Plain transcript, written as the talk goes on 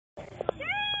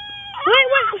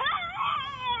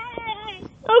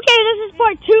Okay, this is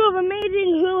part 2 of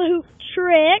amazing hula hoop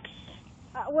tricks.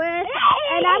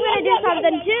 And I'm gonna do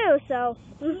something too. So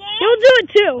you'll do it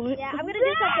too. Yeah, I'm gonna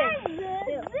do something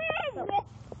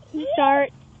too. Start.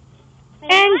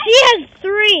 And she has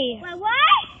 3. Wait, what?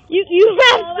 You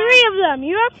have 3 of them.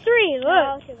 You have 3.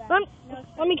 Look.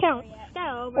 Let me count.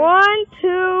 1,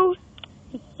 2,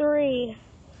 3.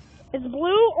 It's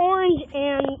blue, orange,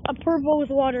 and a purple with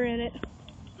water in it.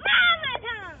 Mama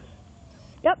time.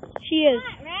 Yep, she is.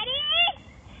 Ready?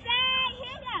 Set,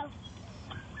 here we go.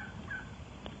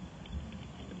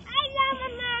 I love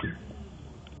Mama.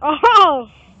 Oh.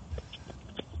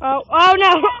 Oh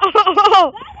no.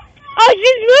 Oh,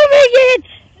 she's moving it.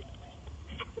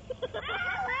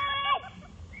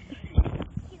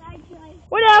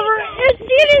 Whatever. It's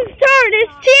Tina's turn.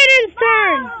 It's Tina's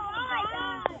turn.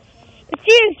 It's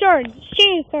Tina's turn. It's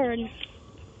Tina's turn.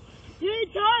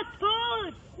 It's our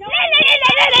turn.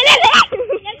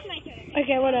 That's my turn.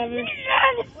 Okay, whatever.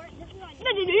 Stop.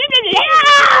 Ready, Tina?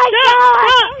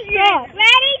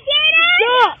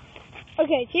 Stop.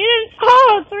 Okay, Tina.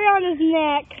 Oh, 3 on his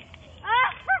neck.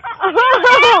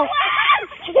 Oh.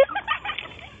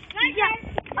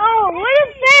 Oh, what a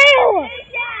fail.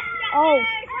 Oh.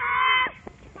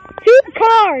 2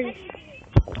 cars.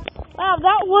 Wow,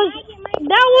 that was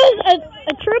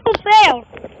a triple fail.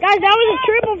 Guys, that was a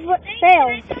triple fail.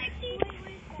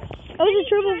 That was a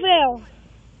triple fail.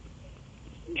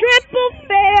 Triple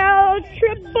fail.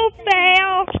 Triple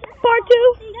fail. Part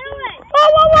 2.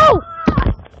 Whoa.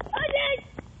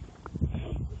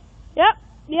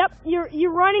 Yep.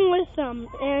 You're running with some,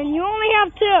 and you only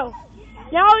have 2.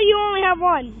 Now you only have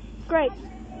 1. Great.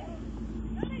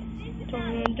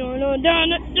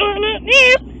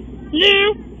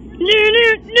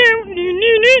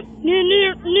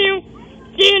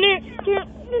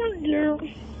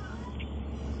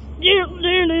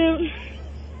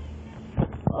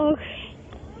 Okay.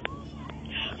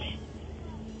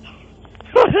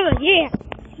 Yeah.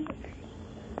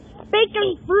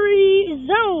 Bacon-free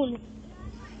zone.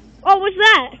 Oh, what's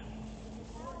that?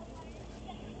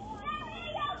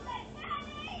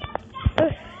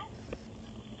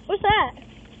 What's that?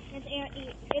 It's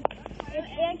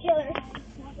ant killer,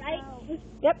 right?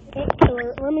 Yep, ant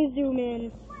killer. Let me zoom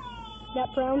in. That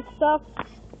brown stuff.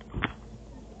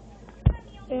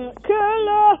 Ant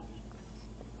killer.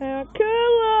 Ant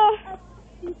killer.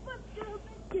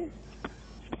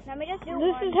 Let me just do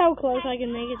This is how close I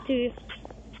can make it to you.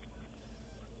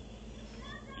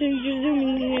 So you're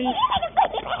zooming in.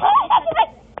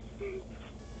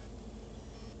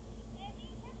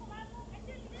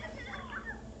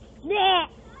 Yeah.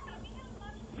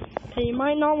 So you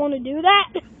might not want to do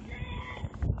that.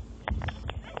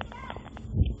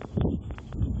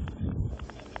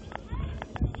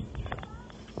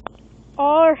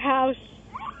 Our house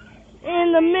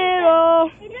in the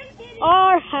middle.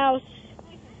 Our house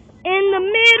in the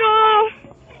middle.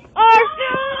 Our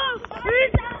house.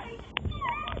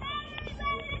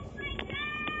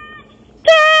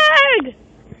 Tag!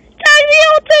 Tag the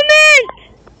ultimate!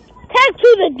 Tag to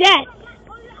the death.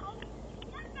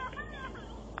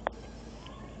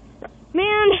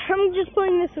 Man, I'm just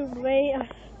putting this away.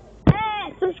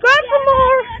 Subscribe for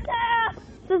more.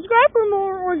 Subscribe for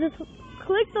more, or just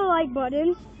click the like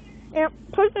button and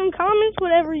put in comments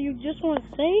whatever you just want to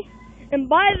say, and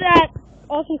buy that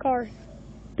awesome car.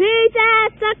 Peace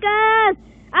out, suckers!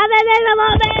 I'm a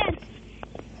little man.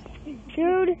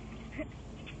 Dude,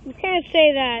 you can't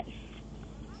say that.